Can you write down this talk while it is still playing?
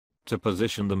to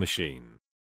position the machine.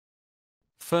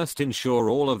 First, ensure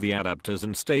all of the adapters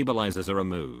and stabilizers are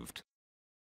removed.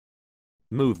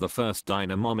 Move the first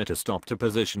dynamometer stop to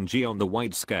position G on the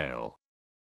white scale.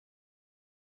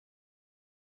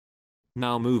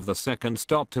 Now move the second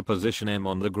stop to position M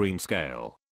on the green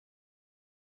scale.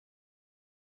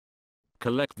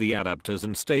 Collect the adapters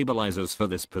and stabilizers for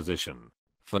this position.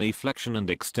 For knee flexion and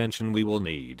extension we will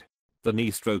need the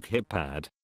knee/hip pad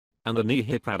and the knee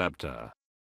hip adapter.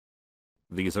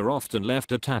 These are often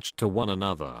left attached to one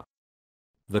another.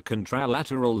 The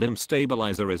contralateral limb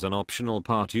stabilizer is an optional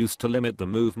part used to limit the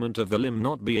movement of the limb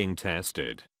not being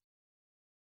tested.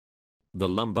 The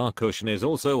lumbar cushion is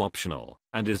also optional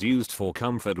and is used for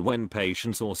comfort when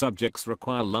patients or subjects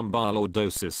require lumbar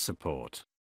lordosis support.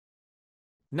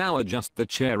 Now adjust the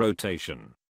chair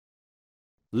rotation.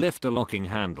 Lift a locking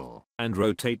handle and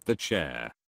rotate the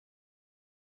chair.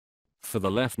 For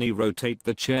the left knee, rotate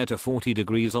the chair to 40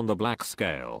 degrees on the black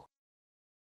scale.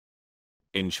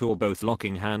 Ensure both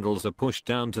locking handles are pushed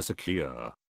down to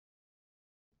secure.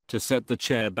 To set the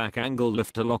chair back angle,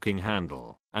 lift a locking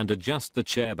handle and adjust the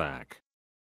chair back.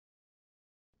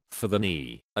 For the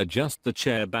knee, adjust the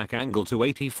chair back angle to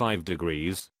 85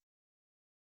 degrees.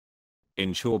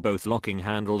 Ensure both locking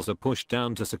handles are pushed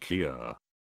down to secure.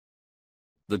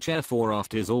 The chair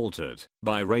foreaft is altered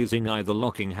by raising either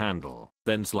locking handle,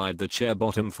 then slide the chair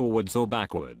bottom forwards or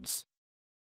backwards.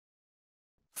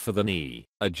 For the knee,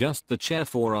 adjust the chair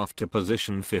foreaft to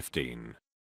position 15.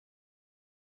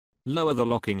 Lower the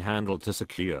locking handle to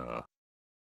secure.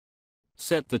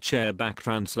 Set the chair back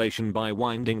translation by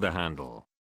winding the handle.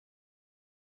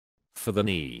 For the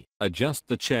knee, adjust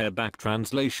the chair back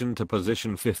translation to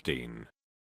position 15.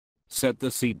 Set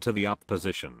the seat to the up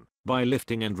position by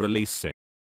lifting and releasing.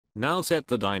 Now set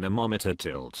the dynamometer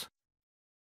tilt.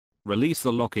 Release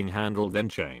the locking handle, then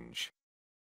change.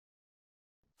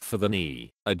 For the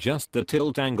knee, adjust the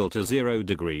tilt angle to 0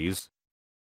 degrees.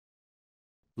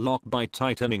 Lock by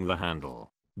tightening the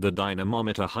handle. The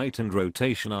dynamometer height and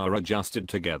rotation are adjusted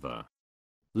together.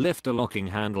 Lift a locking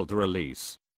handle to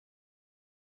release.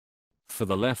 For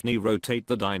the left knee, rotate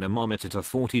the dynamometer to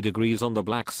 40 degrees on the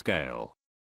black scale,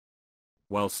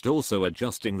 whilst also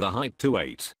adjusting the height to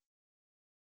 8.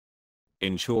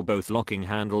 Ensure both locking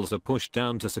handles are pushed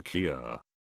down to secure.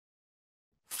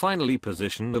 Finally,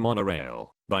 position the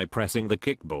monorail by pressing the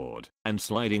kickboard and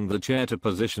sliding the chair to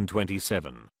position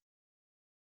 27.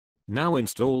 Now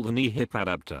install the knee hip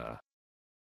adapter.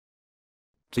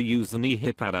 To use the knee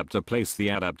hip adapter, place the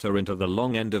adapter into the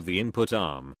long end of the input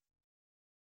arm.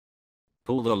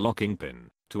 Pull the locking pin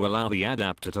to allow the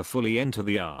adapter to fully enter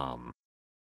the arm.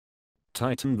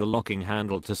 Tighten the locking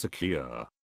handle to secure.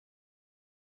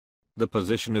 The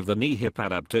position of the knee hip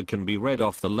adapter can be read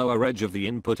off the lower edge of the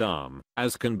input arm,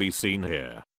 as can be seen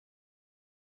here.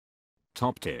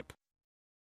 Top tip: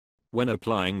 when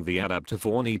applying the adapter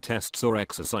for knee tests or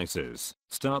exercises,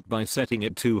 start by setting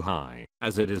it too high,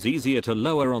 as it is easier to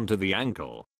lower onto the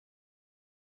ankle.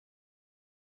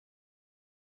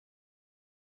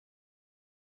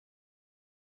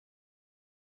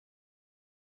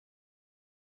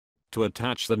 To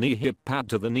attach the knee hip pad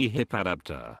to the knee hip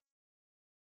adapter,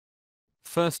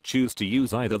 first choose to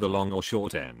use either the long or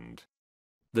short end.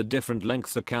 The different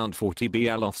lengths account for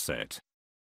TBL offset.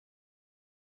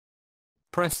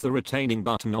 Press the retaining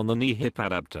button on the knee hip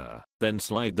adapter, then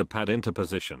slide the pad into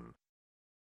position.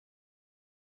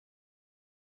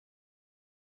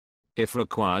 If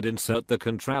required, insert the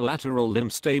contralateral limb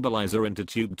stabilizer into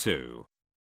tube 2.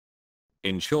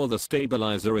 Ensure the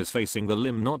stabilizer is facing the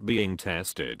limb not being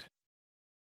tested.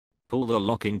 Pull the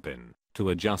locking pin to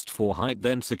adjust for height,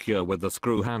 then secure with the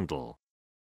screw handle.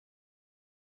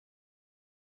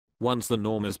 Once the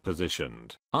norm is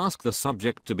positioned, ask the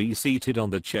subject to be seated on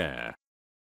the chair.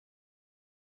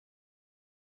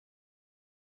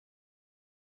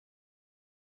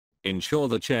 Ensure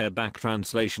the chair back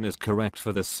translation is correct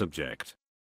for this subject.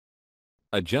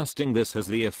 Adjusting this has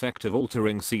the effect of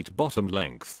altering seat bottom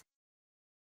length.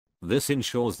 This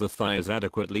ensures the thigh is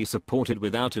adequately supported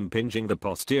without impinging the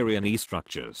posterior knee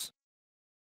structures.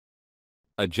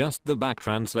 Adjust the back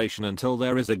translation until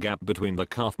there is a gap between the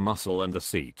calf muscle and the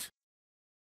seat.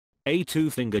 A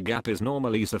 2-finger gap is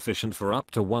normally sufficient for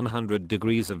up to 100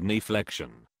 degrees of knee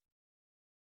flexion.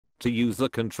 To use the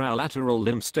contralateral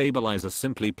limb stabilizer,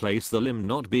 simply place the limb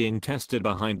not being tested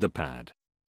behind the pad.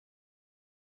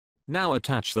 Now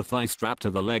attach the thigh strap to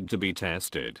the leg to be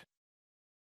tested.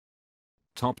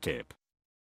 Top tip: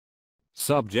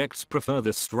 subjects prefer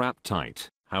this strap tight,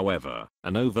 however,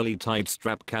 an overly tight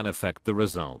strap can affect the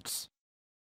results.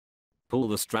 Pull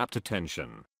the strap to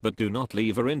tension, but do not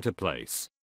lever into place.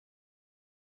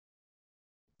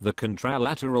 The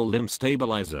contralateral limb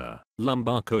stabilizer,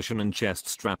 lumbar cushion and chest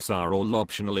straps are all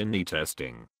optional in knee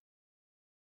testing.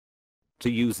 To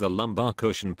use the lumbar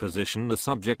cushion, position the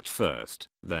subject first,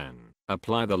 then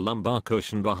apply the lumbar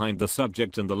cushion behind the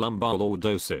subject in the lumbar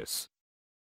lordosis.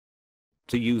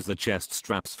 To use the chest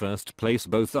straps, first place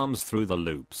both arms through the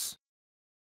loops.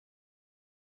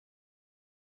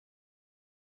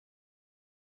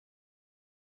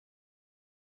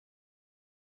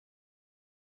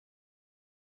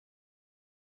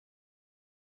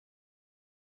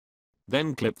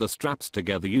 Then clip the straps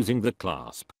together using the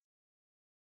clasp.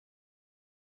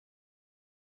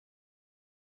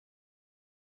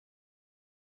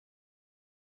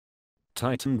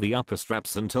 Tighten the upper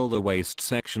straps until the waist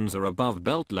sections are above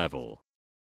belt level.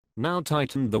 Now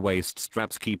tighten the waist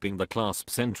straps, keeping the clasp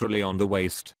centrally on the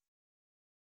waist.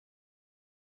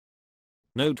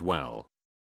 Note well.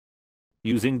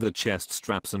 Using the chest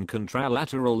straps and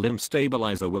contralateral limb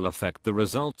stabilizer will affect the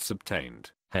results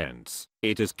obtained. Hence,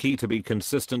 it is key to be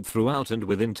consistent throughout and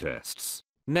within tests.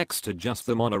 Next, adjust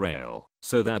the monorail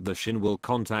so that the shin will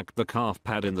contact the calf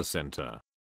pad in the center.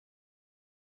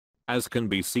 As can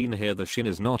be seen here, the shin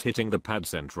is not hitting the pad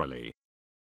centrally.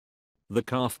 The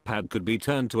calf pad could be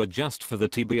turned to adjust for the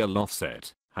tibial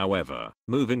offset, however,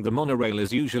 moving the monorail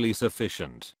is usually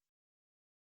sufficient.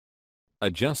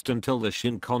 Adjust until the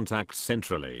shin contacts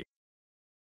centrally.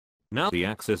 Now the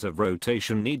axis of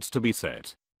rotation needs to be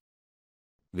set.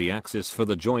 The axis for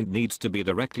the joint needs to be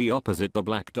directly opposite the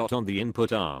black dot on the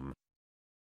input arm.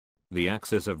 The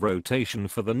axis of rotation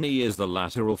for the knee is the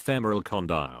lateral femoral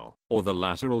condyle, or the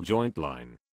lateral joint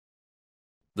line.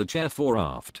 The chair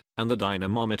foreaft and the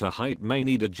dynamometer height may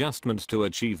need adjustments to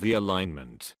achieve the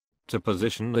alignment. To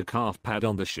position the calf pad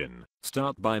on the shin,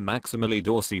 start by maximally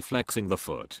dorsiflexing the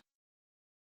foot.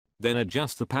 Then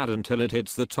adjust the pad until it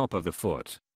hits the top of the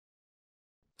foot.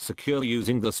 Secure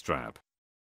using the strap.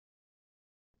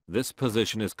 This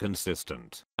position is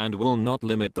consistent and will not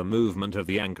limit the movement of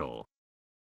the ankle.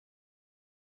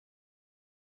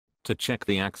 To check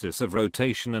the axis of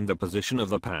rotation and the position of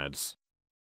the pads,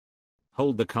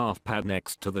 hold the calf pad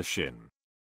next to the shin.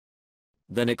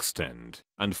 Then extend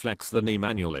and flex the knee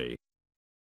manually.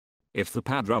 If the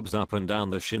pad rubs up and down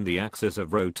the shin, the axis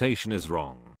of rotation is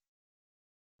wrong.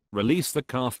 Release the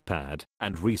calf pad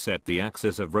and reset the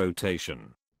axis of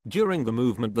rotation. During the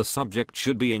movement, the subject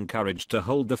should be encouraged to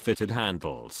hold the fitted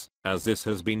handles, as this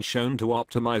has been shown to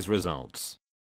optimize results.